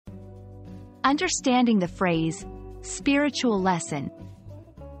Understanding the phrase, spiritual lesson.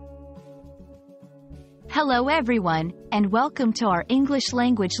 Hello everyone, and welcome to our English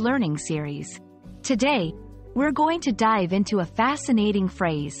language learning series. Today, we're going to dive into a fascinating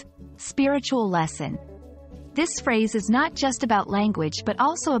phrase, spiritual lesson. This phrase is not just about language but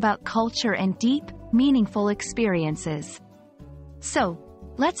also about culture and deep, meaningful experiences. So,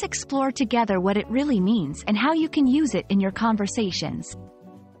 let's explore together what it really means and how you can use it in your conversations.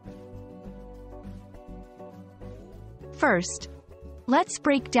 First, let's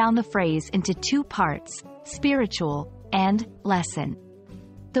break down the phrase into two parts, spiritual and lesson.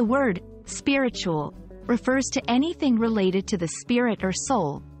 The word spiritual refers to anything related to the spirit or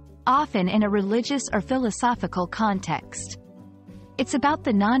soul, often in a religious or philosophical context. It's about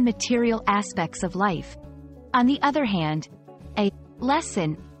the non-material aspects of life. On the other hand, a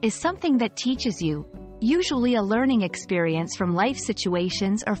lesson is something that teaches you, usually a learning experience from life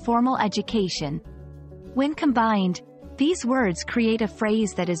situations or formal education. When combined, these words create a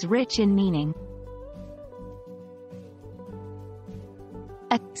phrase that is rich in meaning.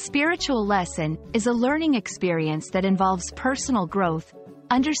 A spiritual lesson is a learning experience that involves personal growth,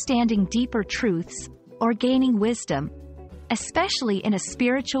 understanding deeper truths, or gaining wisdom, especially in a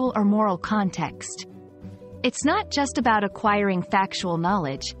spiritual or moral context. It's not just about acquiring factual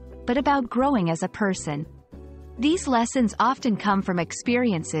knowledge, but about growing as a person. These lessons often come from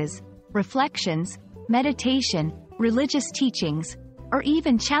experiences, reflections, meditation, religious teachings, or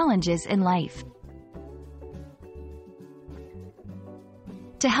even challenges in life.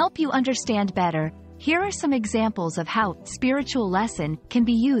 To help you understand better, here are some examples of how spiritual lesson can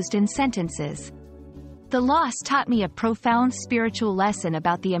be used in sentences. The loss taught me a profound spiritual lesson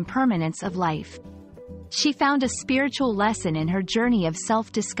about the impermanence of life. She found a spiritual lesson in her journey of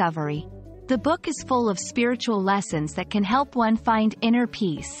self-discovery. The book is full of spiritual lessons that can help one find inner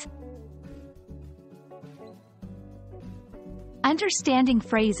peace. Understanding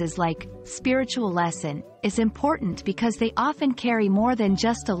phrases like spiritual lesson is important because they often carry more than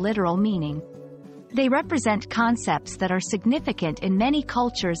just a literal meaning. They represent concepts that are significant in many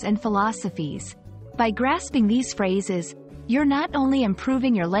cultures and philosophies. By grasping these phrases, you're not only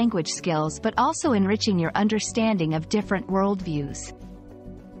improving your language skills but also enriching your understanding of different worldviews.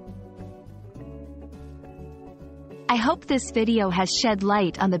 I hope this video has shed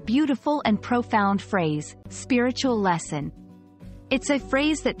light on the beautiful and profound phrase, spiritual lesson. It's a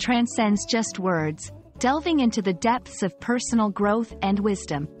phrase that transcends just words, delving into the depths of personal growth and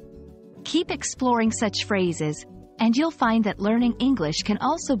wisdom. Keep exploring such phrases, and you'll find that learning English can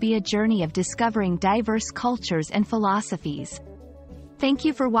also be a journey of discovering diverse cultures and philosophies. Thank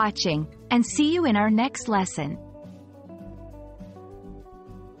you for watching, and see you in our next lesson.